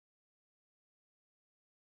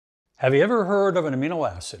Have you ever heard of an amino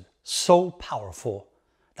acid so powerful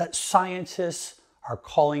that scientists are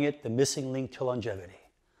calling it the missing link to longevity?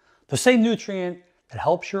 The same nutrient that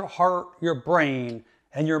helps your heart, your brain,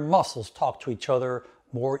 and your muscles talk to each other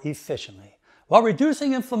more efficiently, while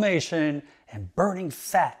reducing inflammation and burning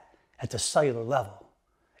fat at the cellular level.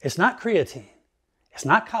 It's not creatine. It's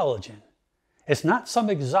not collagen. It's not some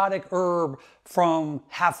exotic herb from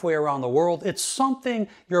halfway around the world. It's something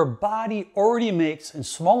your body already makes in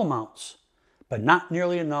small amounts, but not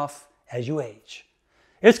nearly enough as you age.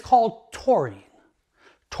 It's called taurine.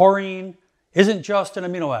 Taurine isn't just an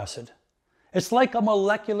amino acid. It's like a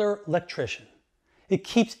molecular electrician. It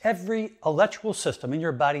keeps every electrical system in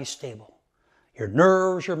your body stable. Your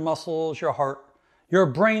nerves, your muscles, your heart, your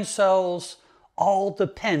brain cells all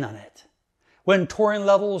depend on it. When taurine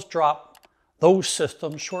levels drop, those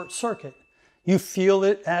systems short circuit. You feel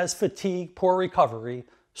it as fatigue, poor recovery,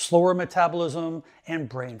 slower metabolism, and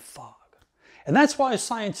brain fog. And that's why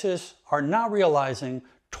scientists are now realizing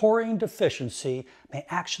taurine deficiency may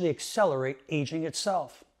actually accelerate aging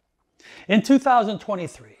itself. In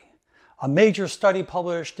 2023, a major study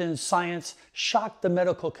published in Science shocked the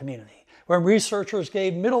medical community when researchers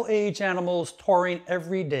gave middle-aged animals taurine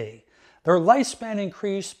every day. Their lifespan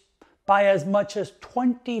increased by as much as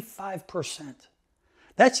 25%.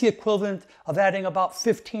 That's the equivalent of adding about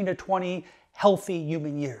 15 to 20 healthy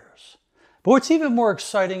human years. But what's even more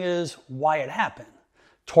exciting is why it happened.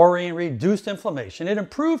 Taurine reduced inflammation. It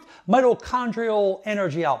improved mitochondrial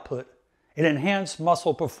energy output. It enhanced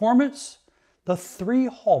muscle performance, the three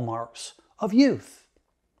hallmarks of youth.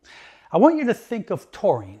 I want you to think of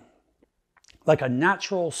taurine like a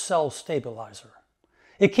natural cell stabilizer.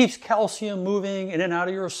 It keeps calcium moving in and out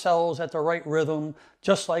of your cells at the right rhythm,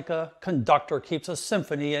 just like a conductor keeps a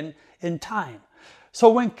symphony in time.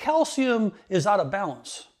 So when calcium is out of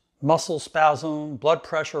balance, muscle spasm, blood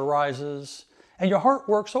pressure rises, and your heart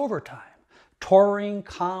works overtime. Taurine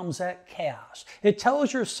calms that chaos. It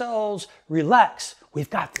tells your cells, relax,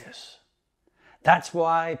 we've got this. That's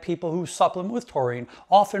why people who supplement with taurine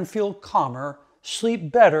often feel calmer,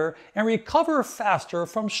 sleep better, and recover faster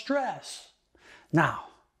from stress. Now,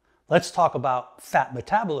 let's talk about fat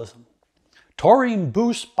metabolism. Taurine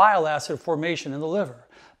boosts bile acid formation in the liver.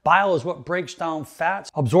 Bile is what breaks down fats,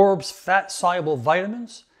 absorbs fat-soluble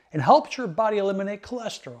vitamins, and helps your body eliminate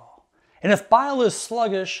cholesterol. And if bile is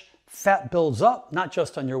sluggish, fat builds up, not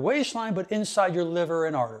just on your waistline, but inside your liver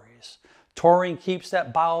and arteries. Taurine keeps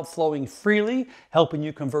that bile flowing freely, helping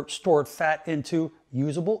you convert stored fat into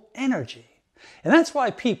usable energy. And that's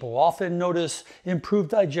why people often notice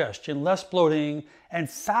improved digestion, less bloating, and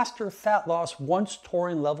faster fat loss once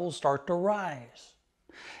taurine levels start to rise.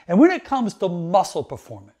 And when it comes to muscle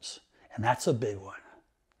performance, and that's a big one,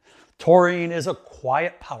 taurine is a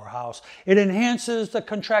quiet powerhouse. It enhances the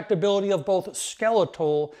contractibility of both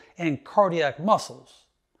skeletal and cardiac muscles,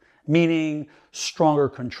 meaning stronger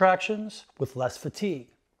contractions with less fatigue.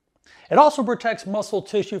 It also protects muscle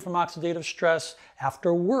tissue from oxidative stress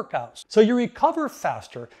after workouts, so you recover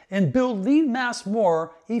faster and build lean mass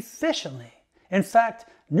more efficiently. In fact,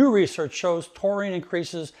 new research shows taurine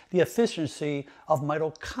increases the efficiency of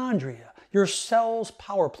mitochondria, your cell's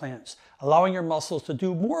power plants, allowing your muscles to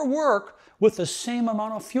do more work with the same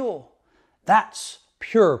amount of fuel. That's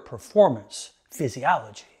pure performance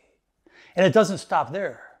physiology. And it doesn't stop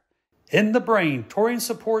there. In the brain, taurine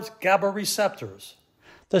supports GABA receptors,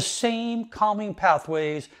 the same calming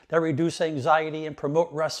pathways that reduce anxiety and promote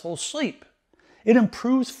restful sleep. It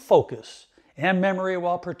improves focus and memory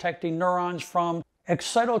while protecting neurons from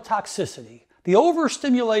excitotoxicity, the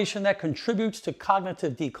overstimulation that contributes to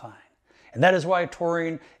cognitive decline. And that is why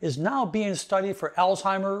taurine is now being studied for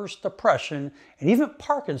Alzheimer's, depression, and even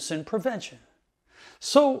Parkinson prevention.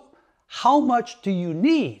 So how much do you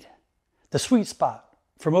need? The sweet spot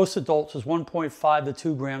for most adults is 1.5 to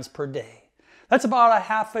 2 grams per day. That's about a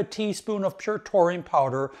half a teaspoon of pure taurine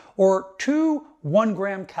powder or 2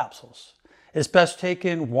 1-gram capsules. It's best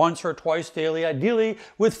taken once or twice daily, ideally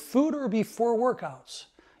with food or before workouts.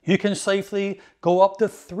 You can safely go up to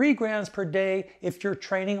 3 grams per day if you're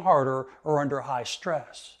training harder or under high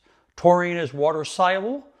stress. Taurine is water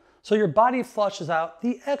soluble, so your body flushes out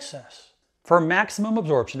the excess. For maximum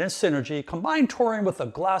absorption and synergy, combine taurine with a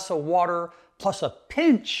glass of water plus a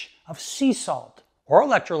pinch of sea salt or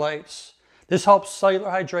electrolytes. This helps cellular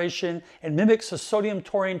hydration and mimics the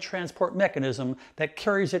sodium-taurine transport mechanism that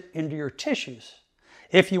carries it into your tissues.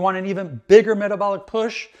 If you want an even bigger metabolic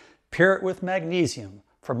push, pair it with magnesium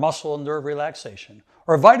for muscle and nerve relaxation,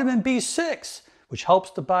 or vitamin B6, which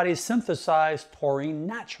helps the body synthesize taurine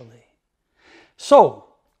naturally. So,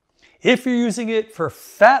 if you're using it for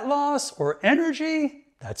fat loss or energy,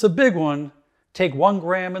 That's a big one. Take 1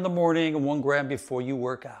 gram in the morning and 1 gram before you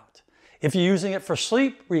work out. If you're using it for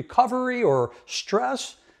sleep, recovery, or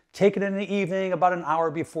stress, take it in the evening about an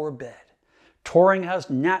hour before bed. Taurine has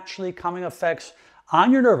naturally calming effects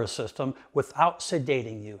on your nervous system without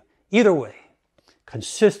sedating you. Either way,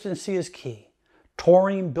 consistency is key.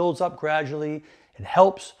 Taurine builds up gradually. It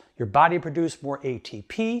helps your body produce more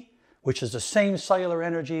ATP, which is the same cellular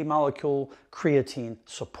energy molecule creatine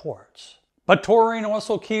supports. But taurine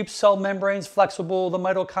also keeps cell membranes flexible, the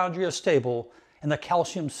mitochondria stable, and the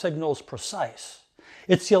calcium signals precise.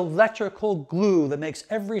 It's the electrical glue that makes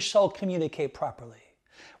every cell communicate properly.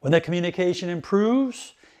 When the communication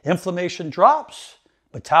improves, inflammation drops,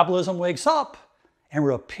 metabolism wakes up, and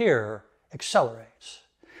repair accelerates.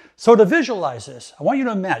 So to visualize this, I want you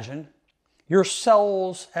to imagine your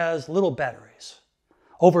cells as little batteries.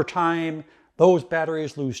 Over time, those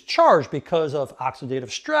batteries lose charge because of oxidative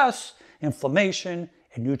stress, inflammation,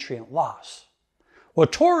 and nutrient loss. Well,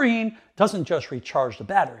 taurine doesn't just recharge the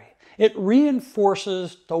battery. It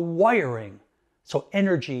reinforces the wiring so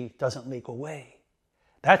energy doesn't leak away.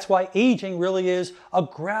 That's why aging really is a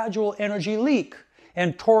gradual energy leak,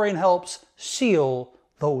 and taurine helps seal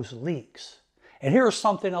those leaks. And here's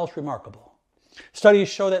something else remarkable. Studies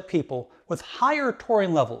show that people with higher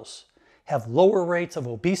taurine levels have lower rates of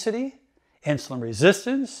obesity, insulin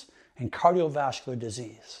resistance, and cardiovascular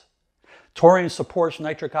disease. Taurine supports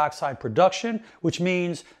nitric oxide production, which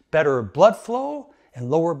means better blood flow and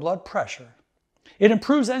lower blood pressure. It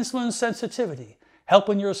improves insulin sensitivity,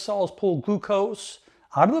 helping your cells pull glucose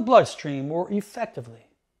out of the bloodstream more effectively.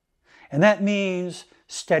 And that means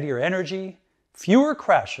steadier energy, fewer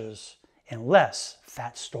crashes, and less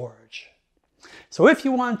fat storage. So if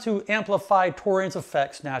you want to amplify taurine's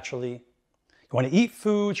effects naturally, you want to eat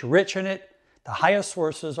foods rich in it. The highest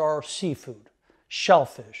sources are seafood,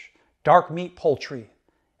 shellfish, dark meat, poultry,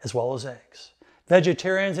 as well as eggs.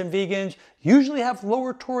 Vegetarians and vegans usually have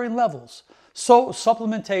lower taurine levels, so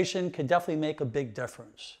supplementation can definitely make a big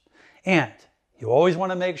difference. And you always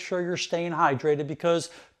want to make sure you're staying hydrated because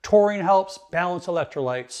taurine helps balance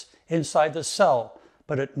electrolytes inside the cell,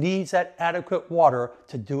 but it needs that adequate water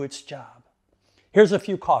to do its job. Here's a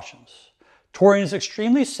few cautions. Taurine is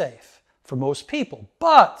extremely safe for most people,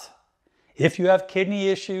 but if you have kidney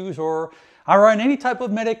issues or are on any type of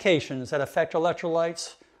medications that affect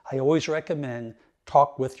electrolytes, I always recommend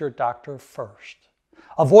talk with your doctor first.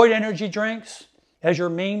 Avoid energy drinks as your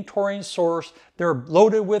main taurine source. They're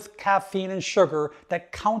loaded with caffeine and sugar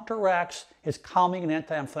that counteracts its calming and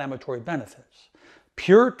anti-inflammatory benefits.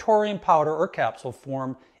 Pure taurine powder or capsule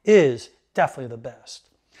form is definitely the best.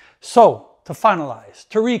 So, to finalize,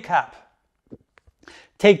 to recap,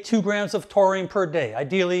 take 2 grams of taurine per day,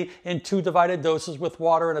 ideally in 2 divided doses with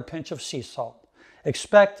water and a pinch of sea salt.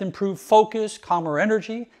 Expect improved focus, calmer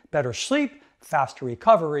energy, better sleep, faster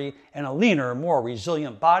recovery, and a leaner, more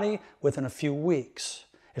resilient body within a few weeks.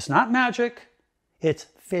 It's not magic, it's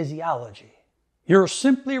physiology. You're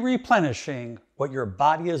simply replenishing what your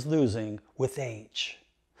body is losing with age.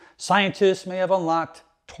 Scientists may have unlocked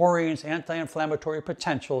taurine's anti-inflammatory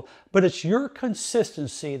potential, but it's your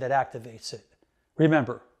consistency that activates it.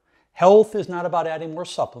 Remember, health is not about adding more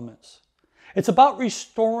supplements. It's about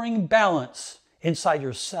restoring balance inside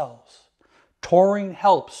your cells. Taurine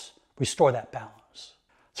helps restore that balance.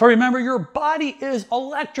 So remember, your body is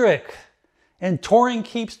electric, and taurine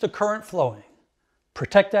keeps the current flowing.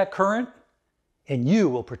 Protect that current, and you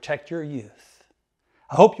will protect your youth.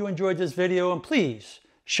 I hope you enjoyed this video, and please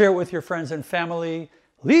share it with your friends and family.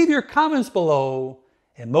 Leave your comments below,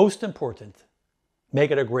 and most important,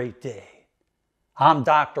 make it a great day. I'm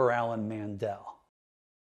Dr. Alan Mandell.